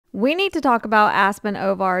We need to talk about Aspyn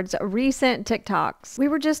Ovard's recent TikToks. We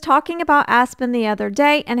were just talking about Aspyn the other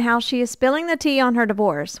day and how she is spilling the tea on her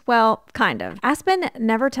divorce. Well, kind of. Aspyn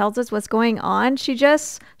never tells us what's going on. She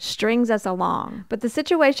just strings us along. But the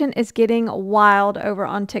situation is getting wild over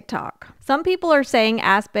on TikTok. Some people are saying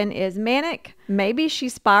Aspyn is manic. Maybe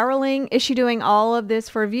she's spiraling. Is she doing all of this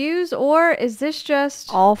for views, or is this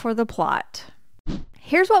just all for the plot?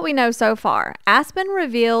 Here's what we know so far. Aspyn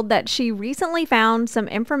revealed that she recently found some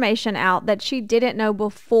information out that she didn't know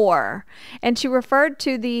before. And she referred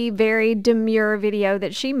to the very demure video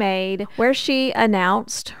that she made where she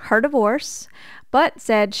announced her divorce, but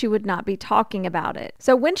said she would not be talking about it.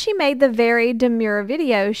 So when she made the very demure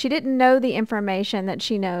video, she didn't know the information that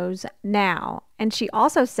she knows now. And she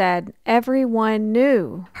also said, everyone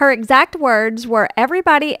knew. Her exact words were,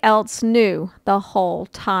 everybody else knew the whole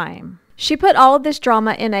time. She put all of this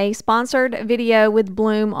drama in a sponsored video with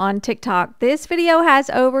Bloom on TikTok. This video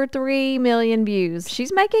has over 3 million views.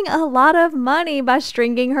 She's making a lot of money by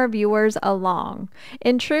stringing her viewers along.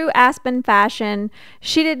 In true Aspyn fashion,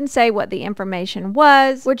 she didn't say what the information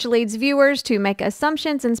was, which leads viewers to make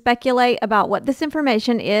assumptions and speculate about what this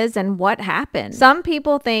information is and what happened. Some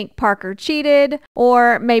people think Parker cheated,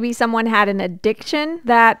 or maybe someone had an addiction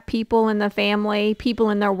that people in the family,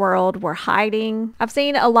 people in their world were hiding. I've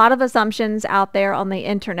seen a lot of assumptions out there on the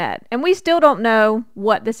internet, and we still don't know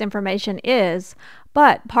what this information is.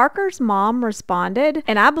 But Parker's mom responded,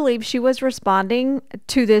 and I believe she was responding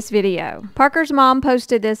to this video. Parker's mom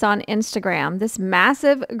posted this on Instagram, this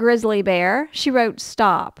massive grizzly bear. She wrote,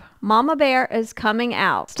 "Stop. Mama Bear is coming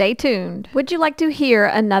out. Stay tuned. Would you like to hear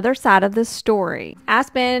another side of the story?"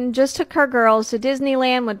 Aspyn just took her girls to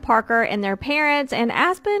Disneyland with Parker and their parents, and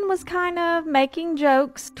Aspyn was kind of making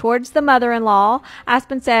jokes towards the mother-in-law.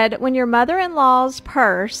 Aspyn said, "When your mother-in-law's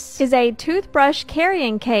purse is a toothbrush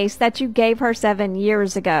carrying case that you gave her 7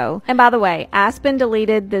 years ago." And by the way, Aspyn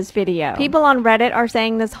deleted this video. People on Reddit are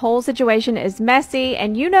saying this whole situation is messy,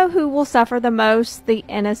 and you know who will suffer the most? The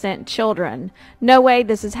innocent children. No way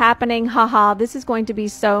this is happening. Haha, this is going to be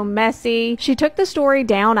so messy. She took the story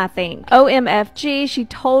down, I think. OMFG, she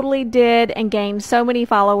totally did, and gained so many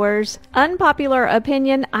followers. Unpopular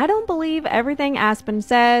opinion, I don't believe everything Aspyn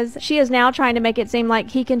says. She is now trying to make it seem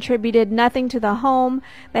like he contributed nothing to the home.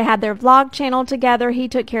 They had their vlog channel together. He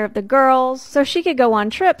took care of the girls so she could go on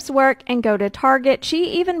trips, work, and go to Target.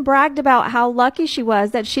 She even bragged about how lucky she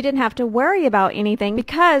was that she didn't have to worry about anything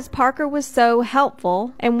because Parker was so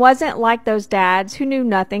helpful and wasn't like those dads who knew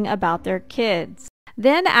nothing about their kids.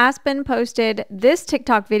 Then Aspyn posted this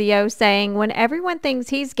TikTok video saying, "When everyone thinks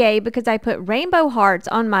he's gay because I put rainbow hearts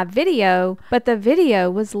on my video, but the video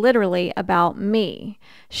was literally about me."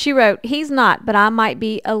 She wrote, "He's not, but I might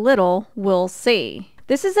be a little, we'll see."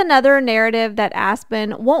 This is another narrative that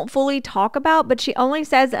Aspyn won't fully talk about, but she only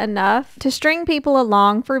says enough to string people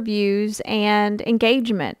along for views and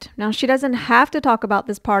engagement. Now, she doesn't have to talk about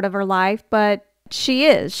this part of her life, but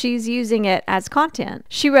she's using it as content.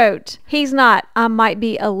 She wrote, "He's not, I might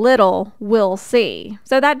be a little, we'll see."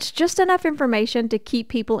 So that's just enough information to keep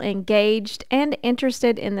people engaged and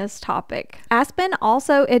interested in this topic. Aspyn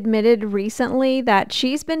also admitted recently that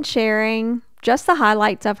she's been sharing just the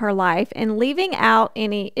highlights of her life and leaving out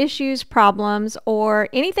any issues, problems, or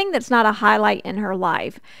anything that's not a highlight in her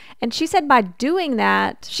life. And she said by doing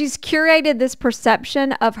that, she's curated this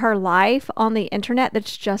perception of her life on the internet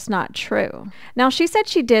that's just not true. Now, she said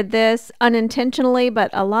she did this unintentionally,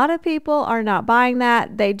 but a lot of people are not buying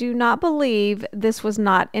that. They do not believe this was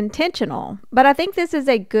not intentional. But I think this is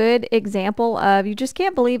a good example of you just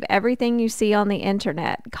can't believe everything you see on the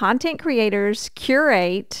internet. Content creators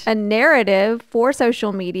curate a narrative for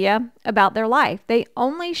social media about their life. They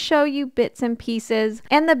only show you bits and pieces,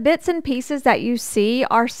 and the bits and pieces that you see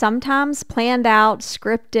are sometimes planned out,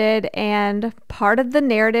 scripted, and part of the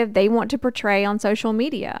narrative they want to portray on social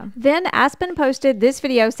media. Then Aspyn posted this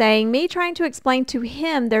video saying, "Me trying to explain to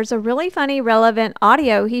him there's a really funny, relevant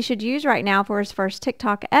audio he should use right now for his first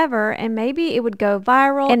TikTok ever, and maybe it would go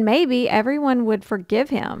viral, and maybe everyone would forgive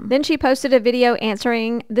him." Then she posted a video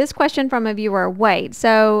answering this question from a viewer. "Wait,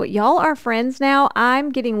 so y'all are friends now? I'm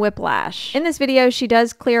getting whiplash." In this video, she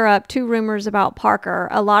does clear up 2 rumors about Parker.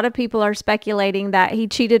 A lot of people are speculating that he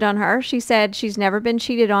cheated on her. She said she's never been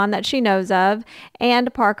cheated on that she knows of,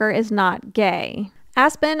 and Parker is not gay.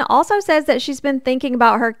 Aspyn also says that she's been thinking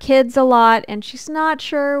about her kids a lot and she's not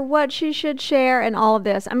sure what she should share and all of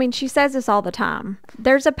this. I mean, she says this all the time.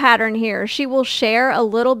 There's a pattern here. She will share a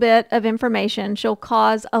little bit of information. She'll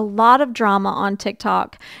cause a lot of drama on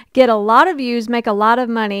TikTok, get a lot of views, make a lot of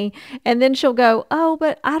money, and then she'll go, oh,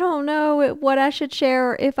 but I don't know what I should share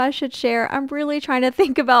or if I should share. I'm really trying to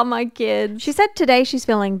think about my kids. She said today she's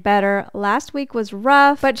feeling better. Last week was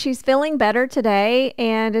rough, but she's feeling better today,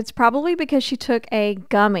 and it's probably because she took a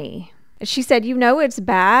gummy. She said, you know, it's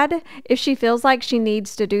bad if she feels like she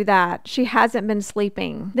needs to do that. She hasn't been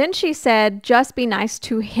sleeping. Then she said, just be nice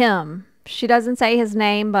to him. She doesn't say his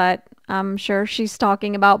name, but I'm sure she's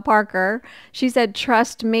talking about Parker. She said,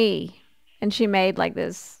 trust me. And she made like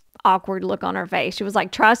this awkward look on her face. She was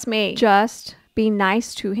like, trust me. Just be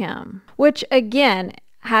nice to him. Which again,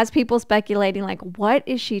 has people speculating like, what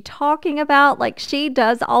is she talking about? Like, she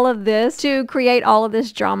does all of this to create all of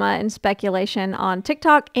this drama and speculation on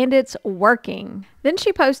TikTok, and it's working. Then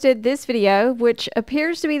she posted this video, which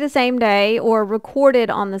appears to be the same day or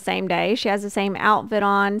recorded on the same day. She has the same outfit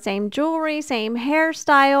on, same jewelry, same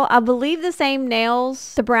hairstyle. I believe the same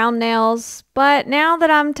nails, the brown nails. But now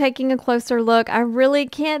that I'm taking a closer look, I really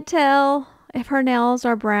can't tell if her nails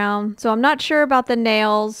are brown. So I'm not sure about the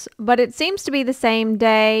nails, but it seems to be the same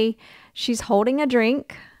day. She's holding a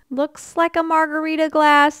drink. Looks like a margarita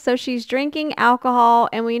glass. So she's drinking alcohol,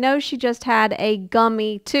 and we know she just had a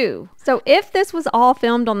gummy too. So if this was all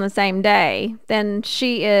filmed on the same day, then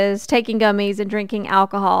she is taking gummies and drinking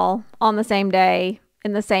alcohol on the same day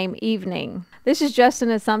in the same evening. This is just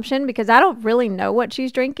an assumption because I don't really know what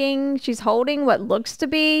she's drinking. She's holding what looks to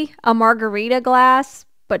be a margarita glass,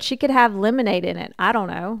 but she could have lemonade in it. I don't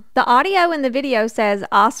know. The audio in the video says,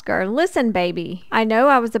 Oscar, listen, baby. I know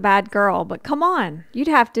I was a bad girl, but come on. You'd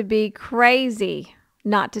have to be crazy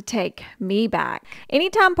not to take me back.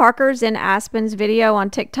 Anytime Parker's in Aspyn's video on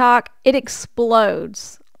TikTok, it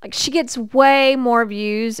explodes. Like, she gets way more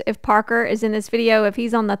views if Parker is in this video, if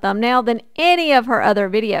he's on the thumbnail, than any of her other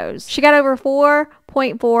videos. She got over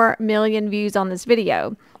 4.4 million views on this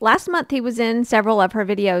video. Last month, he was in several of her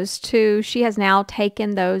videos too. She has now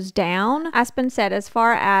taken those down. Aspyn said as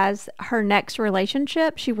far as her next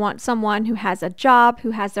relationship, she wants someone who has a job, who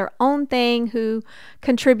has their own thing, who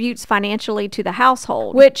contributes financially to the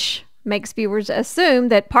household, which makes viewers assume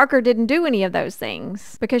that Parker didn't do any of those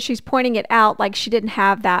things because she's pointing it out like she didn't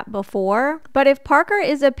have that before. But if Parker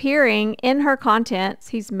is appearing in her contents,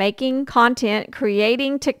 he's making content,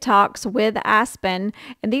 creating TikToks with Aspyn,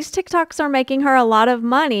 and these TikToks are making her a lot of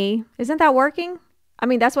money. Isn't that working? I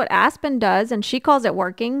mean, that's what Aspyn does, and she calls it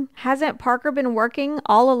working. Hasn't Parker been working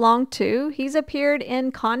all along too? He's appeared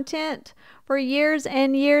in content for years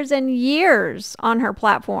and years and years on her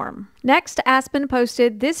platform. Next, Aspyn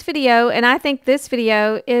posted this video, and I think this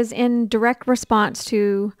video is in direct response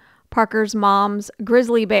to Parker's mom's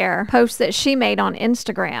grizzly bear post that she made on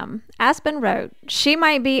Instagram. Aspyn wrote, she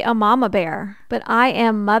might be a mama bear, but I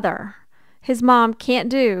am mother. His mom can't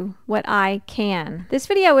do what I can. This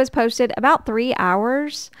video was posted about 3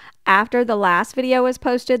 hours after the last video was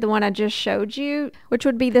posted, the one I just showed you, which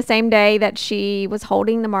would be the same day that she was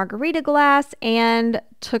holding the margarita glass and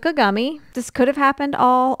took a gummy. This could have happened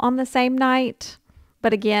all on the same night,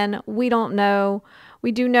 but again, we don't know.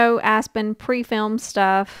 We do know Aspyn pre-filmed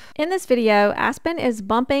stuff. In this video, Aspyn is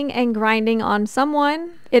bumping and grinding on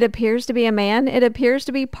someone. It appears to be a man. It appears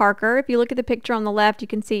to be Parker. If you look at the picture on the left, you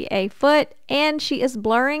can see a foot, and she is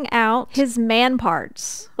blurring out his man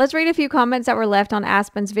parts. Let's read a few comments that were left on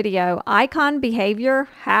Aspyn's video. Icon behavior?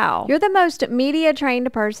 How? You're the most media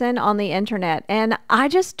trained person on the internet, and I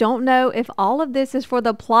just don't know if all of this is for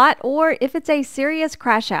the plot or if it's a serious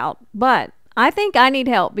crash out, but I think I need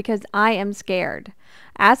help because I am scared.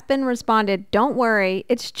 Aspyn responded, don't worry,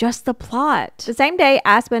 it's just the plot. The same day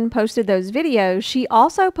Aspyn posted those videos, she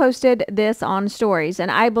also posted this on stories,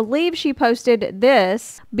 and I believe she posted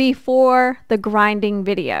this before the grinding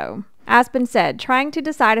video. Aspyn said, trying to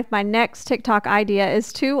decide if my next TikTok idea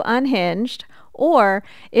is too unhinged or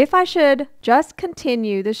if I should just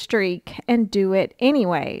continue the streak and do it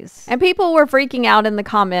anyways. And people were freaking out in the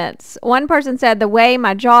comments. One person said, the way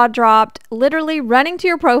my jaw dropped, literally running to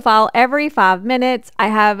your profile every 5 minutes. I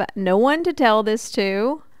have no one to tell this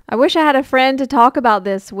to. I wish I had a friend to talk about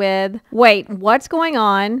this with. Wait, what's going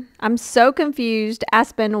on? I'm so confused.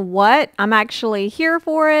 Aspyn, what? I'm actually here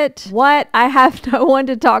for it. What? I have no one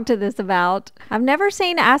to talk to this about. I've never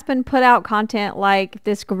seen Aspyn put out content like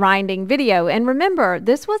this grinding video. And remember,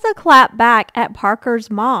 this was a clap back at Parker's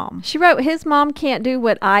mom. She wrote, his mom can't do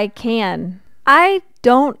what I can. I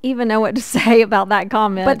don't even know what to say about that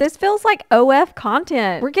comment. But this feels like OF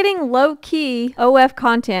content. We're getting low-key OF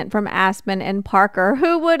content from Aspyn and Parker.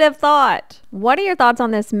 Who would have thought? What are your thoughts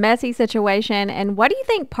on this messy situation? And what do you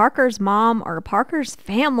think Parker's mom or Parker's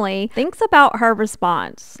family thinks about her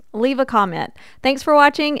response? Leave a comment. Thanks for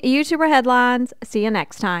watching YouTuber Headlines. See you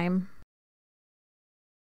next time.